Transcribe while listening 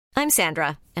I'm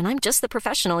Sandra, and I'm just the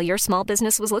professional your small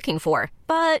business was looking for.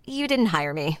 But you didn't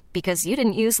hire me because you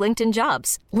didn't use LinkedIn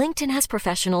Jobs. LinkedIn has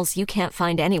professionals you can't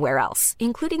find anywhere else,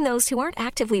 including those who aren't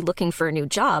actively looking for a new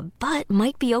job, but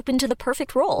might be open to the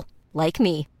perfect role, like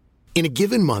me. In a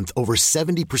given month, over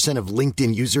 70% of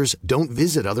LinkedIn users don't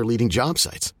visit other leading job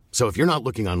sites. So if you're not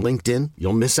looking on LinkedIn,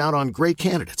 you'll miss out on great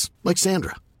candidates like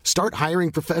Sandra. Start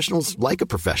hiring professionals like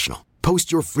a professional.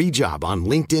 Post your free job on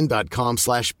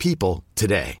linkedin.com/people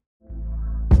today.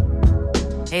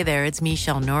 Hey there, it's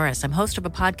Michelle Norris. I'm host of a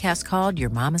podcast called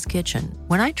Your Mama's Kitchen.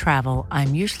 When I travel,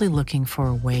 I'm usually looking for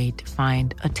a way to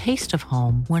find a taste of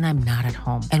home when I'm not at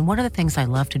home. And one of the things I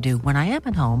love to do when I am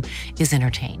at home is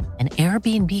entertain. And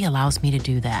Airbnb allows me to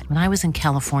do that. When I was in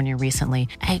California recently,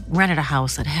 I rented a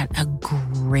house that had a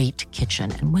great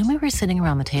kitchen. And when we were sitting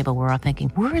around the table, we're all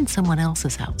thinking, we're in someone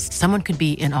else's house. Someone could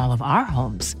be in all of our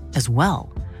homes as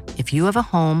well. If you have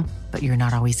a home, but you're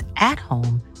not always at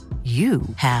home, you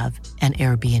have an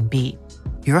Airbnb.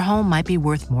 Your home might be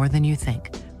worth more than you think.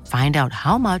 Find out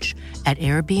how much at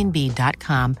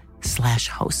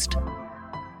airbnb.com/host.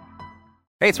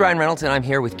 Hey, it's Ryan Reynolds, and I'm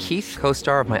here with Keith,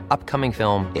 co-star of my upcoming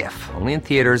film, If, only in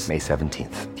theaters May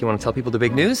 17th. Do you want to tell people the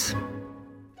big news?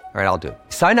 All right, I'll do it.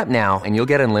 Sign up now and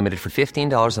you'll get unlimited for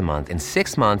 $15 a month and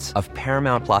 6 months of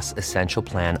Paramount Plus Essential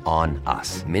Plan on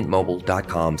us.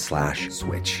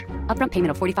 MintMobile.com/switch. Upfront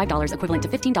payment of $45 equivalent to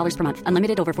 $15 per month.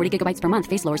 Unlimited over 40 gigabytes per month.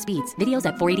 Face lower speeds. Videos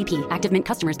at 480p. Active Mint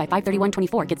customers by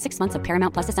 531.24 get 6 months of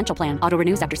Paramount Plus Essential Plan. Auto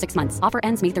renews after 6 months. Offer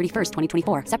ends May 31st,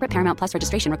 2024. Separate Paramount Plus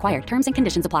registration required. Terms and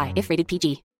conditions apply if rated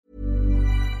PG.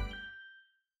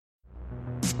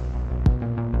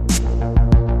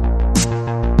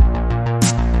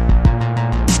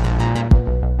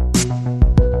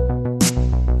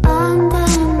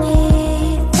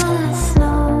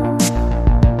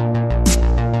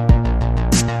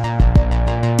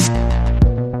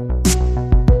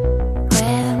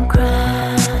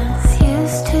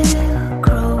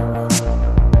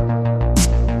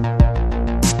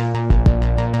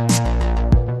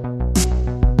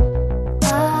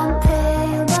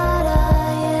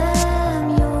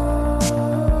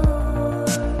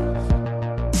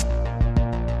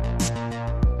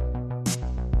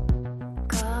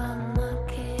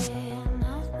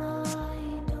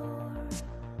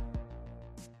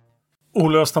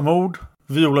 Olösta mord,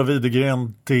 Viola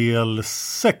Widegren del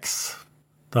 6.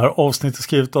 Det här avsnittet är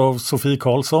skrivet av Sofie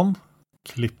Karlsson.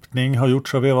 Klippning har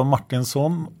gjorts av Eva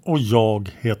Martinsson och jag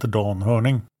heter Dan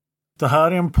Hörning. Det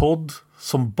här är en podd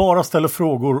som bara ställer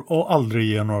frågor och aldrig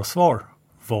ger några svar.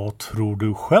 Vad tror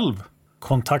du själv?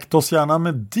 Kontakta oss gärna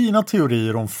med dina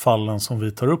teorier om fallen som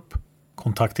vi tar upp.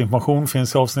 Kontaktinformation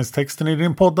finns i avsnittstexten i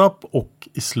din poddapp och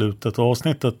i slutet av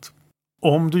avsnittet.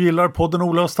 Om du gillar podden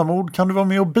Olösta mord kan du vara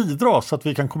med och bidra så att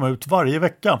vi kan komma ut varje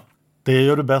vecka. Det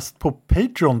gör du bäst på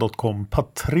patreon.com,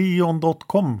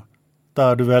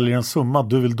 där du väljer en summa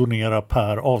du vill donera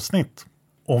per avsnitt.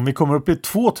 Om vi kommer upp i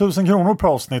 2000 kronor per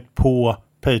avsnitt på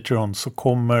Patreon så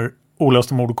kommer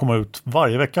Olösta mord att komma ut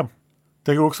varje vecka.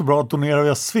 Det går också bra att donera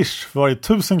via Swish. För varje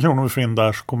 1000 kronor vi får in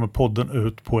där så kommer podden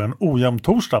ut på en ojämn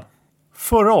torsdag.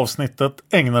 Förra avsnittet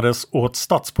ägnades åt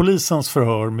stadspolisens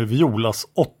förhör med Violas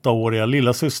 8-åriga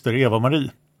lilla syster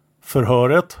Eva-Marie.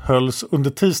 Förhöret hölls under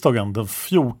tisdagen den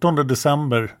 14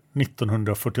 december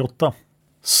 1948.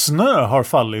 Snö har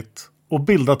fallit och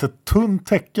bildat ett tunt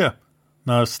täcke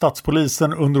när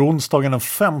stadspolisen under onsdagen den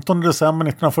 15 december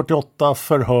 1948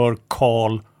 förhör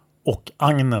Karl och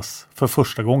Agnes för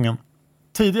första gången.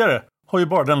 Tidigare har ju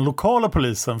bara den lokala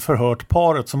polisen förhört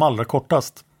paret som allra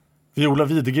kortast. Viola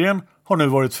Widegren har nu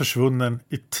varit försvunnen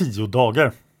i 10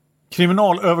 dagar.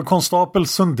 Kriminalöverkonstapel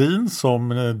Sundin, som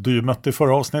du mötte i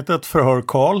förra avsnittet, förhör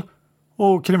Karl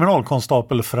och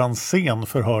kriminalkonstapel Fransén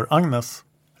förhör Agnes.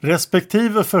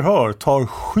 Respektive förhör tar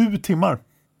 7 timmar.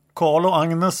 Karl och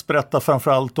Agnes berättar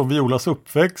framförallt om Violas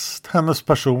uppväxt, hennes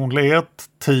personlighet,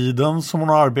 tiden som hon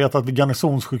har arbetat vid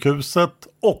Garnisonssjukhuset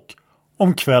och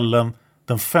om kvällen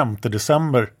den 5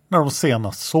 december när de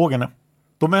senast såg henne.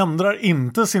 De ändrar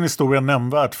inte sin historia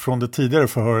nämnvärt från det tidigare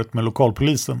förhöret med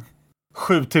lokalpolisen.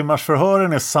 7 timmars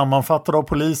förhören är sammanfattade av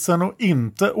polisen och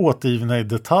inte återgivna i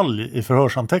detalj i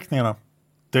förhörsanteckningarna.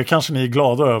 Det kanske ni är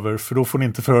glada över, för då får ni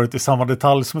inte förhöret i samma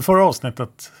detalj som i förra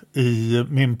avsnittet. I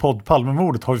min podd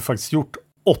Palmemordet har vi faktiskt gjort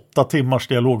 8 timmars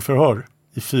dialogförhör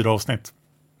i 4 avsnitt.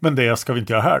 Men det ska vi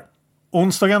inte göra här.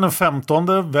 Onsdagen den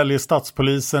 15 väljer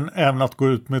stadspolisen även att gå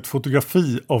ut med ett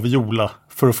fotografi av Viola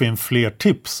för att få in fler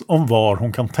tips om var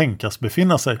hon kan tänkas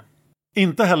befinna sig.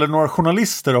 Inte heller några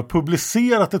journalister har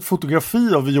publicerat ett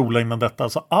fotografi av Viola innan detta,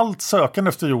 så allt sökande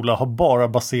efter Viola har bara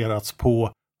baserats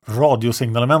på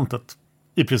radiosignalement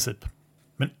i princip.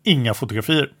 Men inga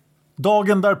fotografier.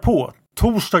 Dagen därpå,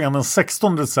 torsdagen den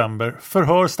 16 december,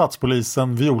 förhör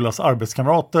stadspolisen Violas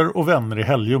arbetskamrater och vänner i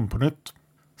Helgum på nytt.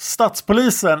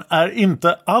 Stadspolisen är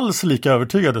inte alls lika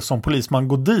övertygade som polisman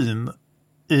Godin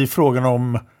i frågan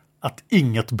om att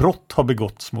inget brott har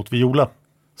begåtts mot Viola.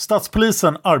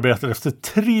 Stadspolisen arbetar efter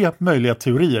 3 möjliga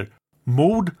teorier: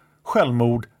 mord,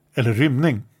 självmord eller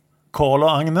rymning. Karl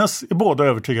och Agnes är båda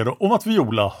övertygade om att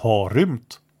Viola har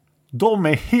rymt. De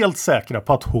är helt säkra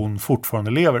på att hon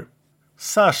fortfarande lever.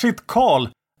 Särskilt Karl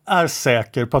är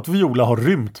säker på att Viola har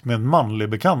rymt med en manlig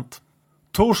bekant.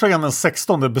 Torsdagen den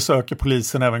 16 besöker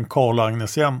polisen även Karl och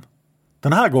Agnes igen.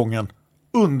 Den här gången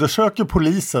undersöker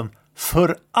polisen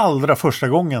för allra första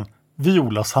gången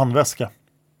Violas handväska.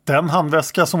 Den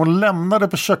handväska som hon lämnade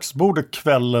på köksbordet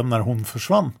kvällen när hon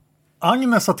försvann.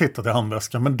 Agnes har tittat i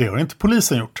handväskan, men det har inte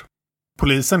polisen gjort.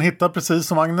 Polisen hittar precis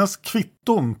som Agnes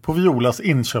kvitton på Violas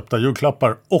inköpta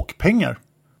julklappar och pengar.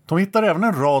 De hittar även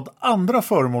en rad andra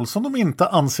föremål som de inte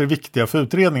anser viktiga för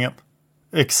utredningen.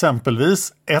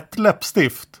 Exempelvis ett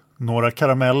läppstift, några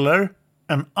karameller,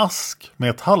 en ask med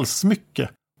ett halssmycke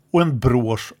och en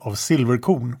brosch av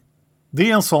silverkorn.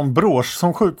 Det är en sån brosch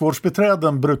som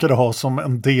sjukvårdsbiträden brukade ha som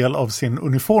en del av sin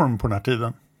uniform på den här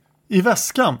tiden. I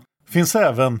väskan finns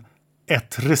även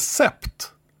ett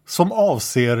recept som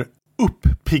avser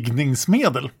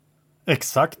uppiggningsmedel.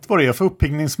 Exakt vad det är för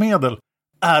uppiggningsmedel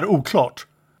är oklart.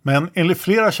 Men enligt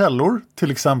flera källor,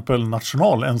 till exempel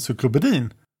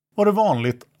Nationalencyklopedin, var det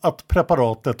vanligt att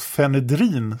preparatet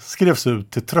fenedrin skrevs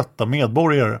ut till trötta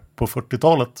medborgare på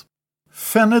 40-talet.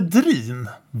 Fenedrin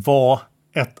var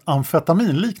ett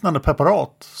amfetaminliknande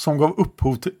preparat som gav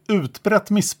upphov till utbrett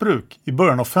missbruk i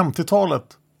början av 50-talet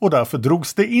och därför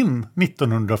drogs det in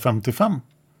 1955.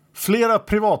 Flera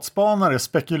privatspanare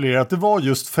spekulerar att det var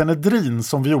just fenedrin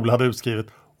som Viola hade utskrivit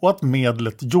och att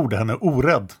medlet gjorde henne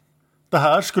orädd. Det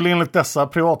här skulle enligt dessa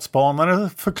privatspanare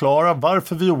förklara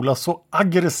varför Viola så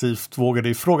aggressivt vågade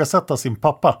ifrågasätta sin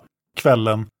pappa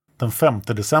kvällen den 5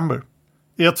 december.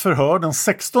 I ett förhör den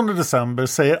 16 december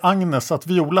säger Agnes att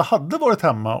Viola hade varit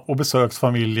hemma och besökt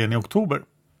familjen i oktober.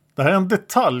 Det här är en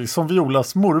detalj som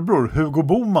Violas morbror Hugo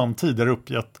Boman tidigare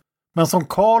uppgett, men som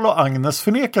Karl och Agnes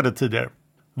förnekade tidigare.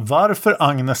 Varför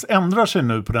Agnes ändrar sig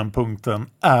nu på den punkten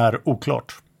är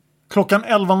oklart. Klockan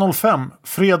 11.05,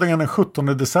 fredagen den 17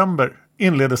 december,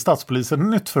 inleder stadspolisen ett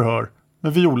nytt förhör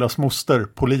med Violas moster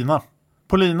Paulina.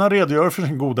 Paulina redogör för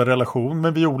sin goda relation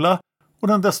med Viola och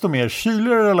den desto mer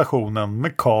kyligare relationen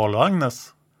med Karl och Agnes.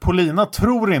 Paulina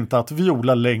tror inte att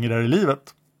Viola längre är i livet.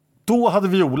 Då hade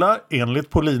Viola, enligt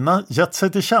Paulina, gett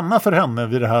sig till känna för henne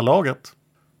vid det här laget.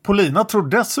 Paulina tror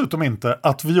dessutom inte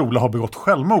att Viola har begått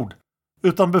självmord,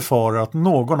 utan befarar att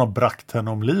någon har bragt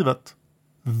henne om livet.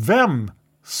 Vem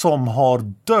som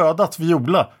har dödat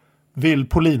Viola vill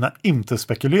Paulina inte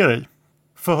spekulera i.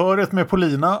 Förhöret med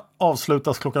Paulina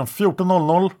avslutas klockan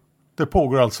 14.00. Det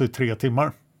pågår alltså i 3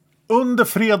 timmar. Under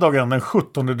fredagen den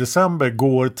 17 december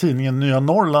går tidningen Nya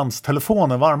Norrlands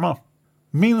telefoner varma.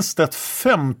 Minst ett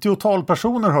 50-tal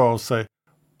personer hör av sig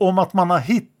om att man har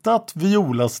hittat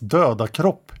Violas döda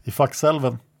kropp i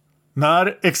Faxälven.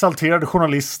 När exalterade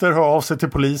journalister hör av sig till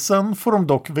polisen får de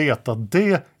dock veta att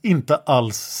det inte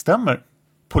alls stämmer.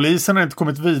 Polisen har inte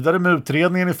kommit vidare med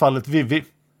utredningen i fallet Vivi.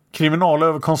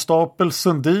 Kriminalöverkonstapel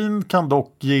Sundin kan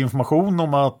dock ge information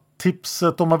om att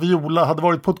tipset om att Viola hade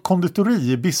varit på ett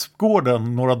konditori i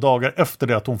Bispgården några dagar efter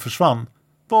det att hon försvann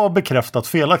var bekräftat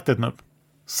felaktigt nu.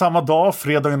 Samma dag,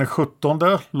 fredagen den 17,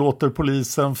 låter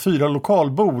polisen 4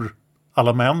 lokalbor,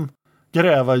 alla män,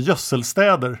 gräva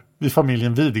gödselstäder vid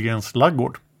familjen Widegrens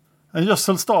laggård. En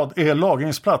gödselstad är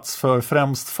lagringsplats för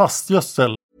främst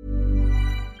fastgödsel.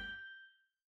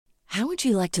 How would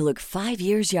you like to look 5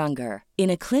 years younger?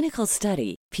 In a clinical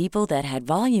study, people that had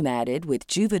volume added with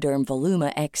Juvederm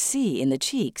Voluma XC in the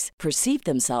cheeks perceived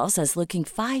themselves as looking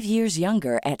 5 years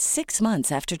younger at 6 months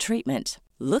after treatment.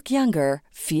 Look younger,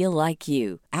 feel like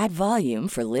you. Add volume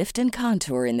for lift and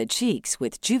contour in the cheeks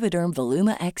with Juvederm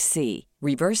Voluma XC.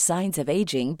 Reverse signs of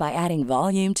aging by adding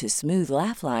volume to smooth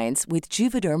laugh lines with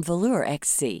Juvederm Volure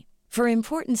XC. For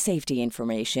important safety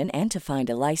information and to find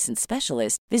a licensed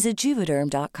specialist, visit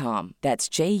Juvederm.com. That's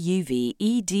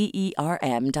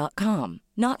JUVEDERM.com.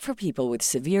 Not for people with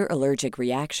severe allergic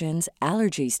reactions,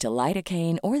 allergies to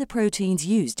lidocaine, or the proteins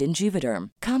used in Juvederm.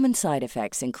 Common side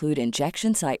effects include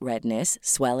injection site redness,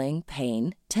 swelling,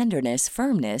 pain, tenderness,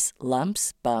 firmness,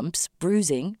 lumps, bumps,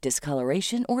 bruising,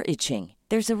 discoloration, or itching.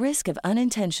 There's a risk of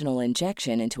unintentional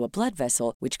injection into a blood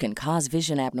vessel, which can cause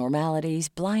vision abnormalities,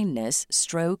 blindness,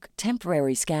 stroke,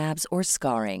 temporary scabs, or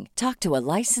scarring. Talk to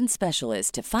a licensed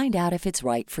specialist to find out if it's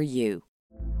right for you.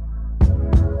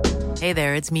 Hey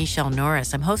there, it's Michelle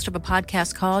Norris. I'm host of a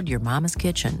podcast called Your Mama's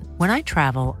Kitchen. When I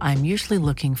travel, I'm usually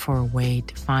looking for a way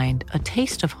to find a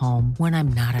taste of home when I'm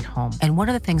not at home. And one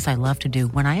of the things I love to do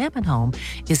when I am at home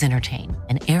is entertain.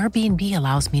 And Airbnb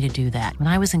allows me to do that. When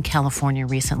I was in California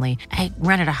recently, I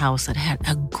rented a house that had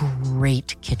a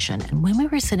great kitchen. And when we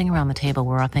were sitting around the table, we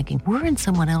were all thinking, we're in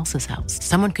someone else's house.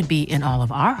 Someone could be in all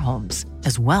of our homes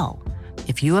as well.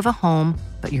 If you have a home,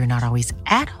 but you're not always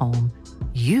at home,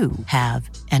 you have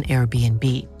an Airbnb.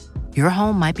 Your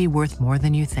home might be worth more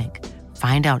than you think.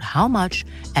 Find out how much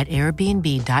at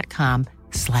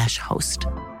airbnb.com/host.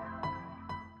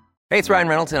 Hey, it's Ryan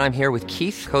Reynolds, and I'm here with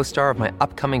Keith, co-star of my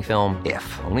upcoming film,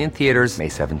 If, only in theaters May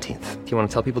 17th. Do you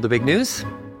want to tell people the big news?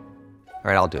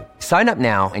 All right, I'll do it. Sign up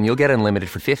now and you'll get unlimited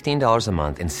for $15 a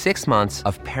month and 6 months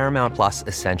of Paramount Plus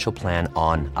Essential Plan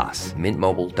on us.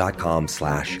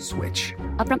 MintMobile.com/switch.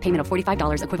 Upfront payment of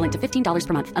 $45 equivalent to $15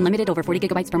 per month. Unlimited over 40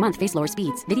 gigabytes per month. Face lower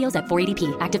speeds. Videos at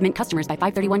 480p. Active Mint customers by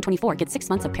 531.24 get 6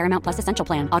 months of Paramount Plus Essential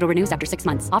Plan. Auto renews after 6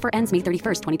 months. Offer ends May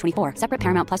 31st, 2024. Separate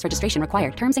Paramount Plus registration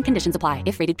required. Terms and conditions apply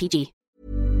if rated PG.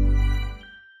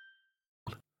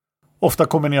 Ofta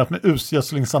kombinerat med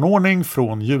utgödslingsanordning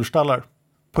från djurstallar.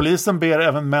 Polisen ber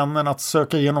även männen att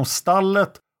söka igenom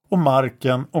stallet och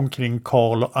marken omkring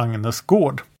Karl och Agnes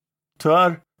gård.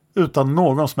 Tyvärr utan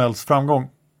någon som helst framgång.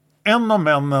 En av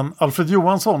männen, Alfred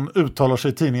Johansson, uttalar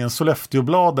sig i tidningen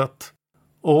Sollefteåbladet.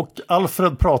 Och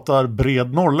Alfred pratar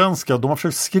bred norrländska. De har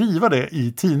försökt skriva det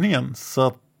i tidningen, så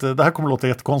att det här kommer låta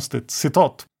jättekonstigt.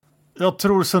 Citat. Jag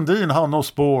tror Sundin han och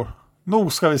spår.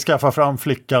 Nog ska vi skaffa fram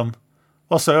flickan.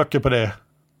 Vad söker på det?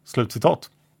 Slutcitat.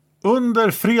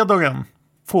 Under fredagen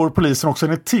får polisen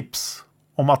också ett tips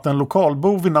om att en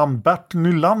lokalbo vid namn Bert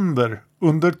Nylander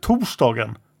under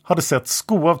torsdagen hade sett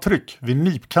skoavtryck vid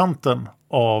nipkanten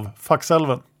av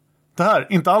Faxälven. Det här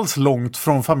är inte alls långt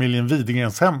från familjen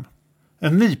Widegrens hem.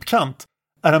 En nipkant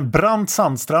är en brant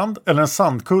sandstrand eller en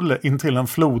sandkulle intill en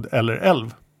flod eller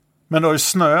älv. Men det har ju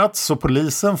snöat så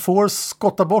polisen får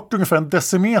skotta bort ungefär en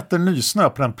decimeter nysnö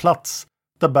på den plats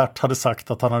där Bert hade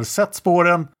sagt att han hade sett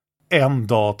spåren en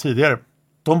dag tidigare.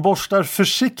 De borstar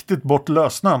försiktigt bort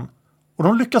lösnön och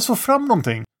de lyckas få fram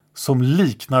någonting som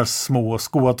liknar små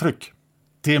skoavtryck.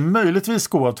 Det är möjligtvis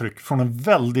skoavtryck från en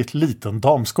väldigt liten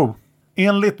damsko.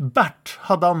 Enligt Bert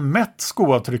hade han mätt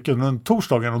skoavtrycken under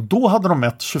torsdagen och då hade de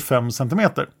mätt 25 cm.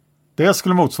 Det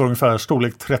skulle motsvara ungefär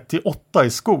storlek 38 i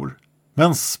skor.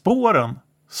 Men spåren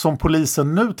som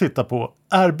polisen nu tittar på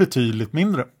är betydligt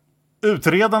mindre.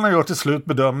 Utredarna gör till slut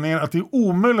bedömningen att det är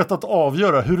omöjligt att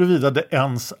avgöra huruvida det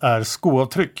ens är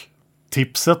skoavtryck.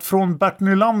 Tipset från Bert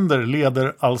Nylander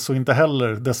leder alltså inte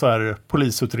heller dessvärre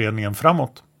polisutredningen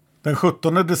framåt. Den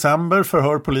 17 december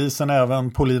förhör polisen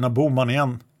även Paulina Boman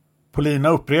igen. Paulina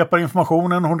upprepar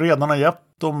informationen hon redan har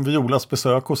gett om Violas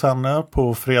besök hos henne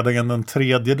på fredagen den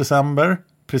 3 december,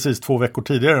 precis 2 veckor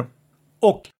tidigare.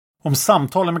 Och om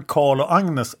samtalen med Karl och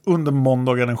Agnes under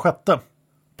måndagen den 6.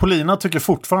 Paulina tycker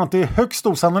fortfarande att det är högst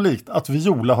osannolikt att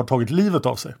Viola har tagit livet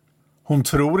av sig. Hon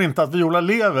tror inte att Viola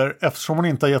lever eftersom hon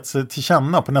inte har gett sig till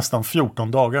känna på nästan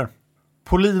 14 dagar.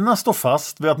 Paulina står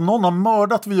fast vid att någon har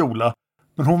mördat Viola,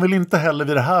 men hon vill inte heller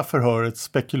vid det här förhöret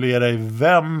spekulera i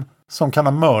vem som kan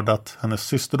ha mördat hennes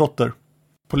systerdotter.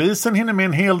 Polisen hinner med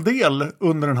en hel del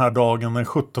under den här dagen den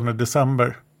 17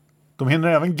 december. De hinner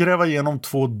även gräva igenom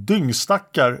 2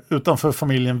 dyngstackar utanför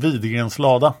familjen Widegrens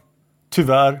lada.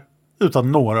 Tyvärr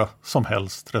utan några som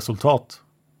helst resultat.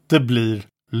 Det blir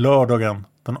lördagen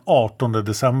den 18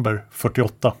 december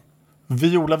 48.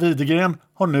 Viola Widegren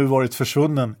har nu varit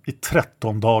försvunnen i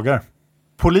 13 dagar.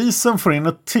 Polisen får in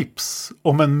ett tips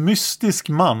om en mystisk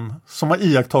man som har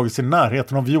iakttagits i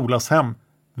närheten av Violas hem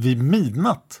vid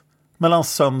midnatt mellan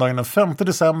söndagen den 5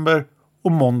 december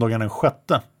och måndagen den 6.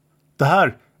 Det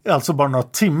här är alltså bara några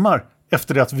timmar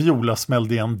efter det att Viola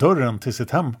smällde igen dörren till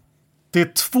sitt hem. Det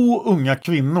är 2 unga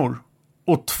kvinnor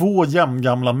och 2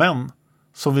 jämngamla män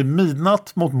som vid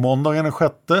midnatt mot måndagen den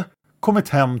 6 kommit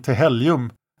hem till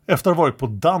Helgum efter att ha varit på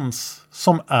dans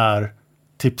som är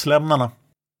tipslämnarna.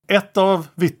 Ett av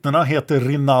vittnena heter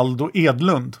Rinaldo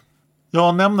Edlund.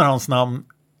 Jag nämner hans namn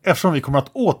eftersom vi kommer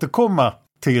att återkomma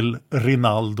till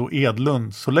Rinaldo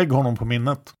Edlund, så lägg honom på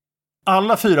minnet.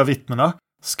 Alla 4 vittnena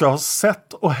ska ha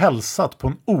sett och hälsat på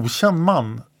en okänd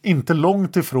man inte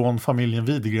långt ifrån familjen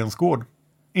Widegrens gård.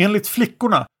 Enligt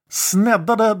flickorna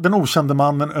sneddade den okände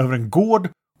mannen över en gård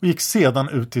och gick sedan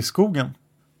ut i skogen.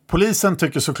 Polisen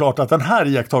tycker såklart att den här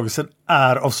iakttagelsen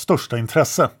är av största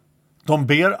intresse. De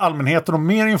ber allmänheten om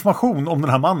mer information om den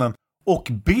här mannen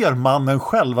och ber mannen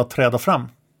själv att träda fram.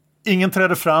 Ingen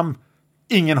träder fram,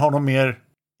 ingen har någon mer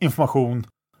information.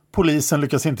 Polisen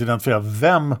lyckas inte identifiera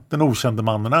vem den okände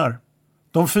mannen är.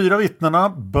 De 4 vittnena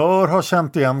bör ha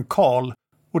känt igen Karl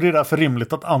och det är därför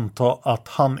rimligt att anta att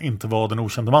han inte var den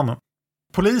okände mannen.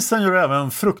 Polisen gör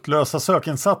även fruktlösa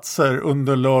sökinsatser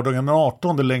under lördagen den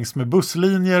 18 längs med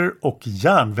busslinjer och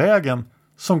järnvägen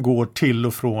som går till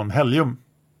och från Helgum.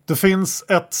 Det finns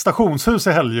ett stationshus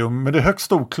i Helgum, men det är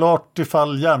högst oklart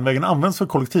ifall järnvägen används för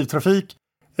kollektivtrafik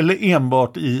eller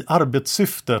enbart i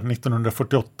arbetssyfte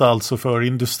 1948, alltså för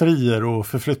industrier och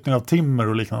förflyttning av timmer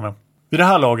och liknande. Vid det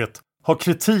här laget har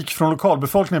kritik från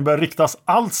lokalbefolkningen börjat riktas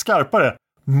allt skarpare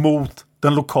mot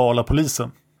den lokala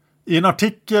polisen. I en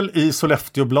artikel i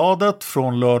Sollefteåbladet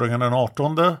från lördagen den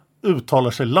 18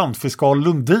 uttalar sig landfiskal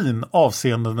Lundin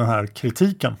avseende den här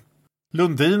kritiken.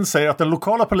 Lundin säger att den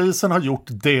lokala polisen har gjort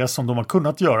det som de har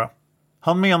kunnat göra.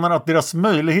 Han menar att deras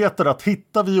möjligheter att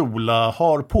hitta Viola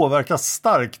har påverkats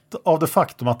starkt av det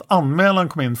faktum att anmälan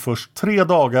kom in först 3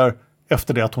 dagar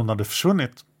efter det att hon hade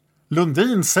försvunnit.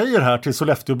 Lundin säger här till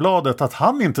Sollefteåbladet att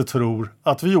han inte tror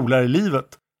att Viola är i livet,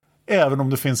 även om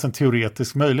det finns en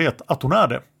teoretisk möjlighet att hon är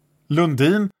det.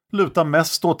 Lundin lutar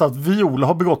mest åt att Viola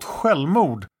har begått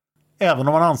självmord, även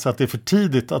om han anser att det är för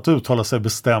tidigt att uttala sig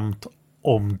bestämt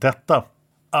om detta.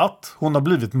 Att hon har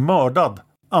blivit mördad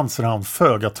anser han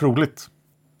föga troligt.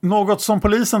 Något som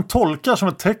polisen tolkar som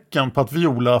ett tecken på att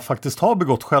Viola faktiskt har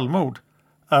begått självmord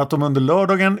är att de under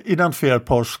lördagen identifierar ett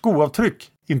par skoavtryck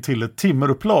intill ett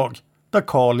timmerupplag där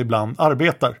Karl ibland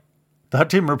arbetar. Det här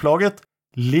timmerupplaget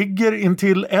ligger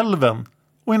intill älven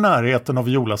och i närheten av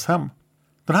Violas hem.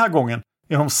 Den här gången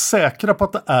är de säkra på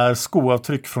att det är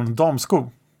skoavtryck från en damsko.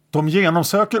 De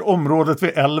genomsöker området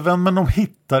vid älven men de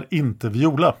hittar inte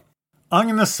Viola.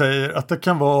 Agnes säger att det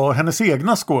kan vara hennes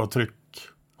egna skoavtryck.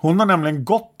 Hon har nämligen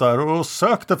gått där och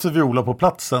sökt efter Viola på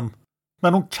platsen,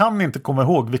 men hon kan inte komma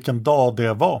ihåg vilken dag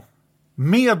det var.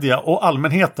 Media och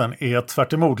allmänheten är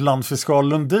tvärt emot landfiskal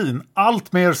Lundin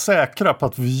allt mer säkra på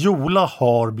att Viola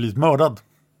har blivit mördad.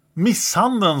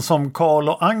 Misshandeln som Karl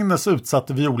och Agnes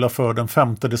utsatte Viola för den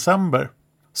 5 december,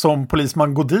 som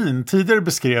polisman Godin tidigare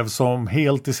beskrev som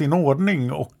helt i sin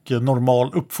ordning och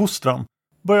normal uppfostran,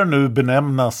 börjar nu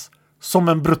benämnas som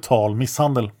en brutal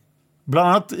misshandel. Bland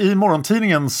annat i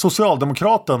morgontidningen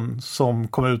Socialdemokraten som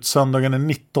kom ut söndagen den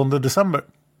 19 december.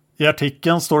 I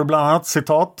artikeln står det bland annat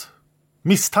citat: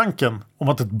 "Misstanken om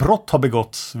att ett brott har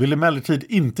begåtts vill emellertid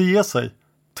inte ge sig.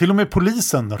 Till och med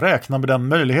polisen räknar med den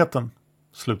möjligheten."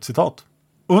 Slutcitat.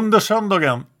 Under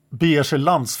söndagen beger sig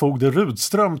landsfogde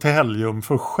Rudström till Helgum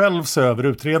för att själv se över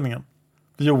utredningen.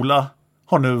 Viola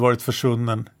har nu varit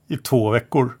försvunnen i 2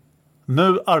 veckor.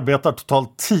 Nu arbetar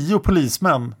totalt 10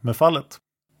 polismän med fallet.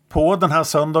 På den här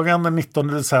söndagen den 19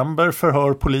 december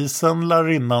förhör polisen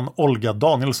lärarinnan Olga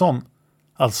Danielsson.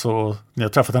 Alltså, ni har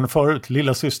träffat henne förut,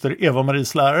 lilla syster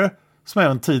Eva-Maries lärare som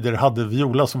även tidigare hade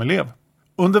Viola som elev.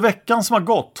 Under veckan som har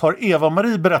gått har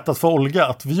Eva-Marie berättat för Olga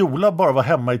att Viola bara var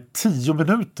hemma i 10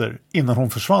 minuter innan hon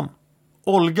försvann.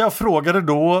 Olga frågade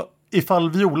då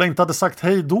ifall Viola inte hade sagt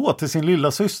hej då till sin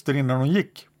lilla syster innan hon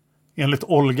gick. Enligt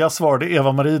Olga svarade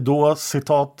Eva-Marie då,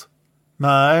 citat: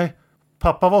 "Nej,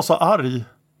 pappa var så arg.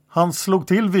 Han slog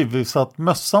till Vivi så att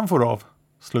mössan får av."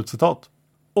 Slutcitat.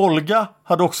 Olga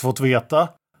hade också fått veta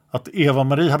att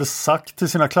Eva-Marie hade sagt till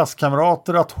sina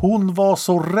klasskamrater att hon var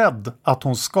så rädd att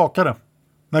hon skakade.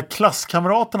 När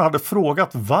klasskamraterna hade frågat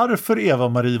varför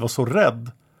Eva-Marie var så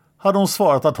rädd hade hon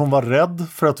svarat att hon var rädd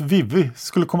för att Vivi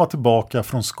skulle komma tillbaka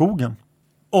från skogen.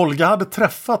 Olga hade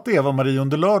träffat Eva-Marie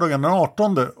under lördagen den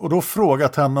 18 och då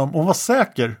frågat henne om hon var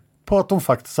säker på att hon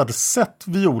faktiskt hade sett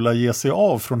Viola ge sig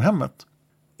av från hemmet.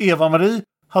 Eva-Marie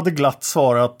hade glatt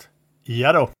svarat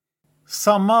ja då.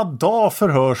 Samma dag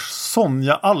förhörs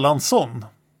Sonja Allansson.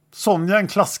 Sonja är en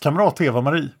klasskamrat till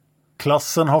Eva-Marie.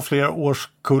 Klassen har flera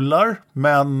årskullar,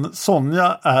 men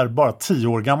Sonja är bara 10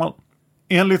 år gammal.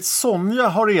 Enligt Sonja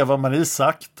har Eva-Marie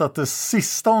sagt att det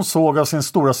sista hon såg av sin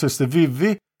stora syster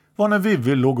Vivi var när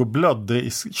Vivi låg och blödde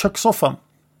i kökssoffan.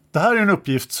 Det här är en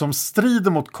uppgift som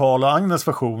strider mot Karl och Agnes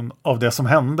version av det som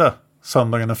hände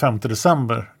söndagen den 5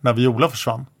 december när Viola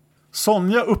försvann.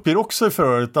 Sonja uppger också i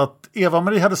förhöret att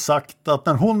Eva-Marie hade sagt att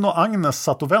när hon och Agnes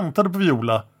satt och väntade på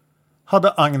Viola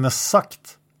hade Agnes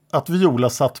sagt att Viola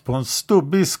satt på en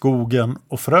stubbe i skogen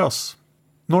och frös.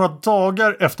 Några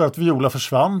dagar efter att Viola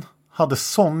försvann hade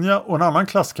Sonja och en annan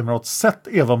klasskamrat sett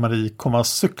Eva-Marie komma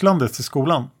cyklande till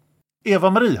skolan.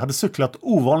 Eva-Marie hade cyklat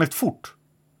ovanligt fort.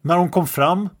 När hon kom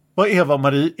fram var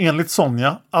Eva-Marie enligt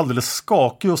Sonja alldeles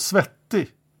skakig och svettig,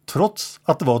 trots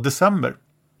att det var december.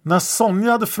 När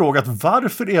Sonja hade frågat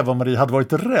varför Eva-Marie hade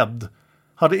varit rädd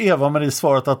hade Eva-Marie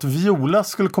svarat att Viola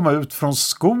skulle komma ut från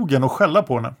skogen och skälla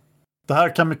på henne. Det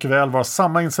här kan mycket väl vara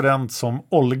samma incident som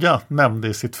Olga nämnde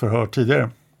i sitt förhör tidigare.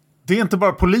 Det är inte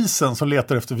bara polisen som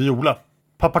letar efter Viola.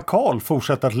 Pappa Karl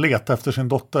fortsätter att leta efter sin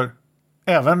dotter.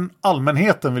 Även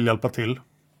allmänheten vill hjälpa till.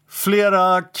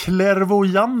 Flera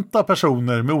klärvoajanta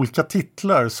personer med olika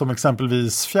titlar som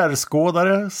exempelvis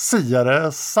fjärrskådare,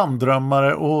 siare,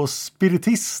 sanddrömmare och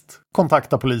spiritist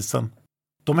kontaktar polisen.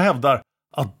 De hävdar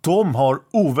att de har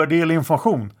ovärderlig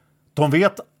information. De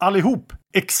vet allihop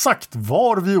exakt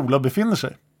var Viola befinner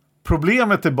sig.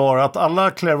 Problemet är bara att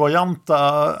alla klärvoajanta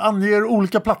anger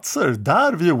olika platser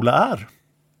där Viola är.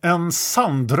 En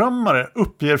sanddrömmare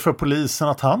uppger för polisen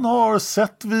att han har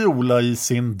sett Viola i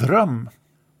sin dröm.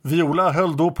 Viola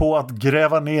höll då på att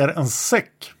gräva ner en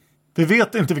säck. Vi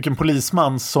vet inte vilken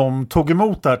polisman som tog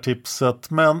emot det här tipset,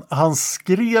 men han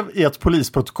skrev i ett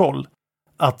polisprotokoll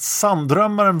att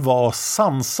sanddrömmaren var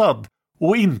sansad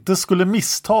och inte skulle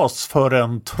misstas för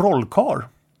en trollkarl.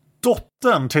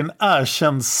 Dottern till en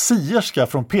erkänd sierska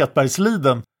från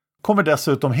Petbergsliden kommer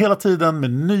dessutom hela tiden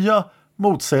med nya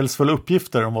motsägelsefulla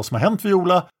uppgifter om vad som har hänt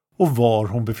Viola och var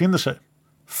hon befinner sig.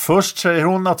 Först säger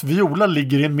hon att Viola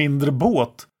ligger i en mindre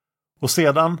båt och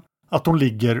sedan att hon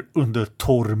ligger under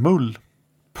torr mull.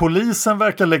 Polisen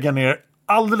verkar lägga ner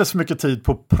alldeles för mycket tid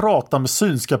på att prata med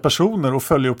synska personer och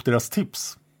följa upp deras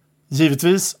tips.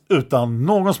 Givetvis utan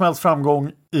någon som helst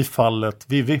framgång i fallet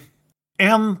Vivi.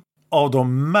 En av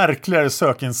de märkligare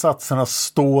sökinsatserna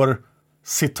står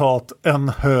citat en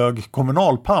hög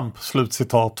kommunalpamp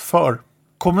slutcitat för.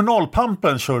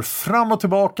 Kommunalpampen kör fram och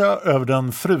tillbaka över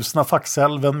den frusna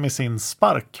Faxälven med sin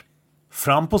spark.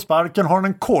 Fram på sparken har den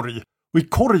en korg och i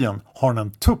korgen har den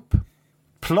en tupp.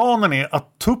 Planen är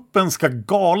att tuppen ska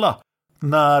gala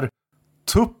när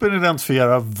tuppen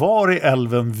identifierar var i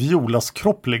älven Violas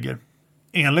kropp ligger.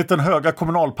 Enligt den höga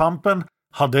kommunalpampen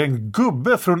hade en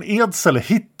gubbe från Edsele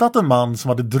hittat en man som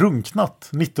hade drunknat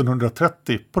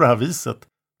 1930 på det här viset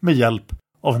med hjälp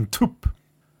av en tupp.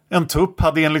 En tupp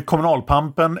hade enligt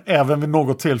kommunalpampen även vid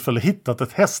något tillfälle hittat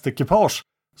ett hästekipage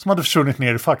som hade försvunnit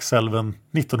ner i Faxälven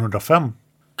 1905.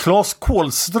 Claes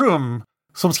Kålström,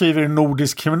 som skriver i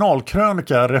Nordisk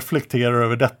kriminalkrönika, reflekterar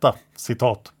över detta,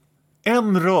 citat.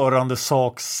 En rörande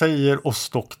sak säger oss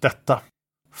dock detta.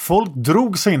 Folk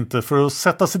drog sig inte för att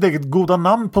sätta sitt eget goda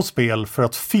namn på spel för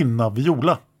att finna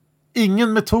Viola.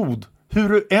 Ingen metod,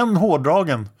 hur än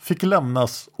hårdragen, fick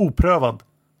lämnas oprövad.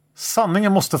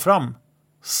 Sanningen måste fram.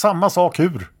 Samma sak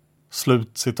hur.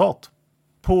 Slut citat.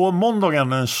 På måndagen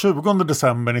den 20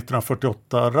 december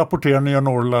 1948 rapporterar Nya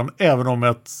Norrland även om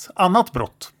ett annat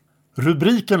brott.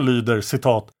 Rubriken lyder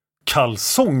citat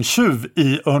kalsongtjuv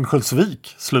i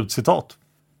Örnsköldsvik. Slut citat.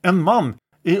 En man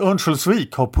i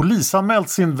Örnsköldsvik har polisanmält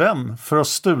sin vän för att ha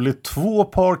stulit 2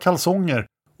 par kalsonger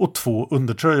och 2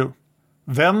 undertröjor.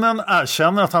 Vännen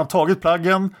erkänner att han tagit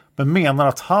plaggen men menar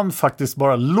att han faktiskt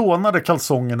bara lånade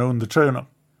kalsongerna och undertröjorna.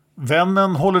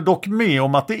 Vännen håller dock med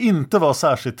om att det inte var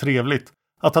särskilt trevligt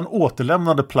att han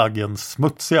återlämnade plaggen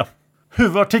smutsiga.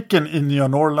 Huvudartikeln i Nya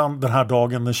Norrland den här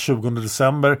dagen den 20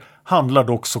 december handlar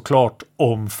dock såklart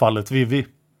om fallet Vivi.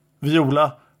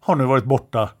 Viola har nu varit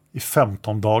borta i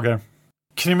 15 dagar.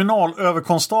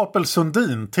 Kriminalöverkonstapel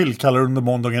Sundin tillkallar under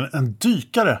måndagen en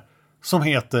dykare som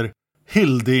heter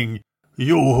Hilding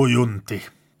Johojunti.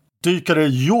 Dykare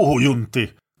Johojunti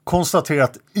konstaterar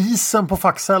att isen på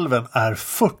Faxälven är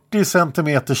 40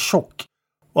 cm tjock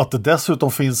och att det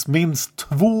dessutom finns minst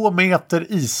 2 meter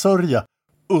issörja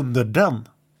under den.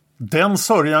 Den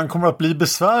sörjan kommer att bli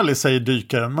besvärlig, säger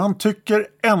dykaren, men han tycker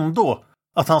ändå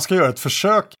att han ska göra ett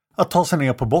försök att ta sig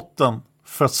ner på botten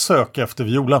för att söka efter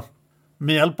Viola.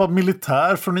 Med hjälp av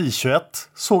militär från I-21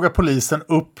 sågar polisen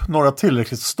upp några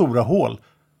tillräckligt stora hål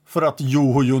för att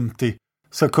Johojunti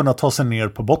ska kunna ta sig ner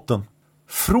på botten.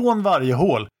 Från varje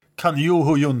hål kan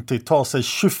Johojunti ta sig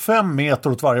 25 meter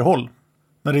åt varje håll.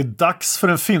 När det är dags för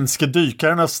den finske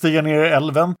dykaren att stiga ner i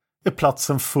älven är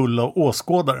platsen full av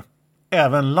åskådare.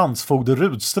 Även landsfogde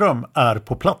Rudström är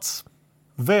på plats.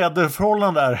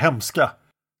 Väderförhållanden är hemska.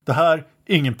 Det här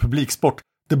är ingen publiksport.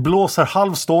 Det blåser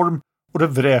halvstorm och det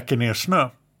vräker ner snö.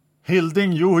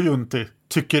 Hilding Johojunti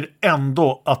tycker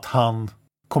ändå att han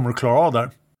kommer att klara av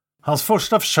det. Hans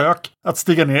första försök att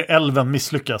stiga ner i älven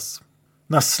misslyckas.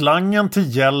 När slangen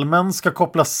till hjälmen ska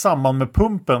kopplas samman med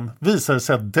pumpen visar det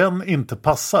sig att den inte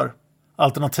passar.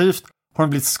 Alternativt har den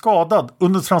blivit skadad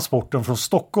under transporten från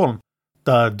Stockholm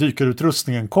där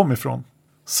dykarutrustningen kom ifrån.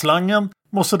 Slangen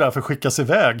måste därför skickas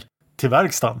iväg till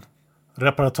verkstaden.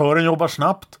 Reparatören jobbar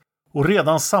snabbt och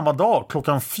redan samma dag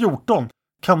klockan 14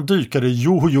 kan dykare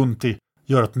Johojunti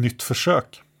göra ett nytt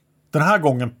försök. Den här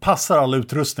gången passar all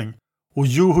utrustning och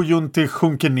Johojunti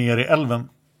sjunker ner i älven.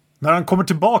 När han kommer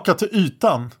tillbaka till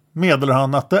ytan meddelar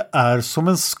han att det är som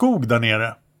en skog där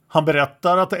nere. Han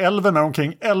berättar att älven är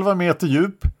omkring 11 meter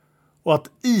djup och att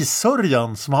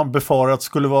issörjan som han befarat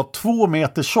skulle vara 2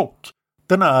 meter tjock,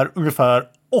 den är ungefär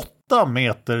 8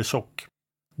 meter tjock.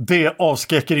 Det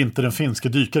avskräcker inte den finske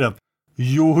dykaren.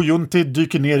 Juho Juntti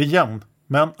dyker ner igen,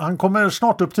 men han kommer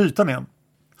snart upp till ytan igen.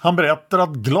 Han berättar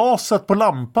att glaset på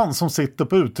lampan som sitter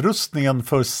på utrustningen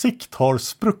för sikt har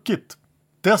spruckit.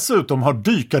 Dessutom har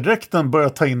dykardräkten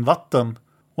börjat ta in vatten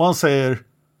och han säger: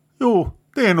 jo,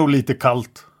 det är nog lite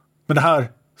kallt. Men det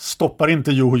här stoppar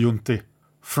inte Juho Juntti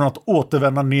från att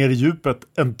återvända ner i djupet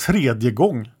en 3:e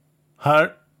gång. Här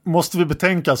måste vi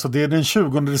betänka så det är den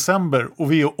 20 december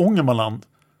och vi är i Ångermanland.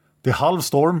 Det är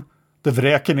halvstorm, det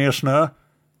vräker ner snö,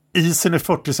 isen är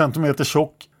 40 cm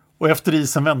tjock och efter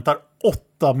isen väntar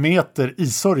 8 meter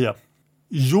issörja.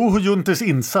 Juho Junttis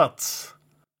insats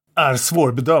är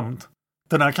svårbedömd.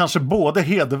 Den är kanske både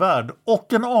hedervärd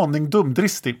och en aning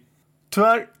dumdristig.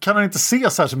 Tyvärr kan han inte se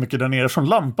särskilt mycket där nere från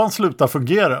lampan slutar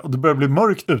fungera och det börjar bli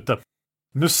mörkt ute.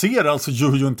 Nu ser alltså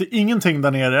Juho Juntti ingenting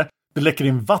där nere. Det läcker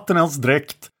in vatten i hans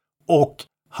dräkt och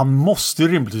han måste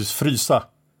ju rimligtvis frysa.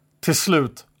 Till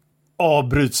slut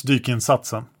avbryts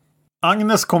dykinsatsen.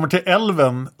 Agnes kommer till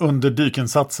älven under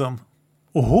dykinsatsen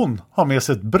och hon har med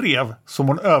sig ett brev som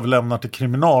hon överlämnar till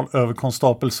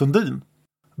kriminalöverkonstapel Sundin.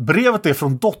 Brevet är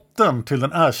från dottern till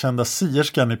den erkända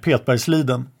sierskan i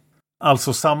Petbergsliden.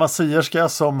 Alltså samma sierska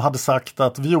som hade sagt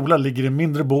att Viola ligger i en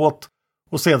mindre båt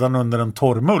och sedan under en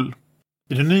torrmull.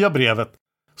 I det nya brevet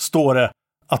står det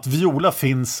att Viola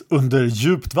finns under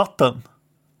djupt vatten.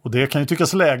 Och det kan ju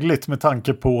tyckas lägligt med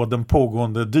tanke på den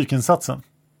pågående dykinsatsen.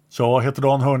 Jag heter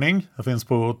Dan Hörning. Jag finns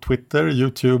på Twitter,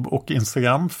 YouTube och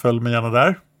Instagram. Följ mig gärna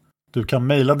där. Du kan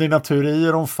mejla dina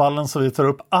teorier om fallen så vi tar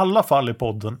upp alla fall i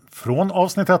podden. Från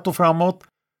avsnitt 1 och framåt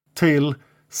till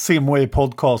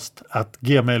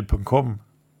simwaypodcast@gmail.com.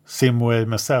 Simway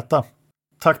med Z.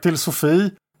 Tack till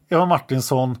Sofie, Eva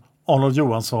Martinsson, Arnold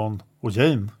Johansson och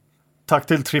Jane. Tack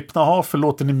till Trippnaha för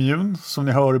låten Immune som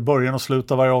ni hör i början och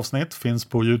slutet av varje avsnitt. Finns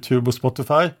på YouTube och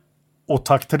Spotify. Och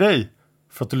tack till dig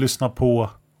för att du lyssnar på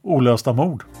Olösta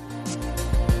mord.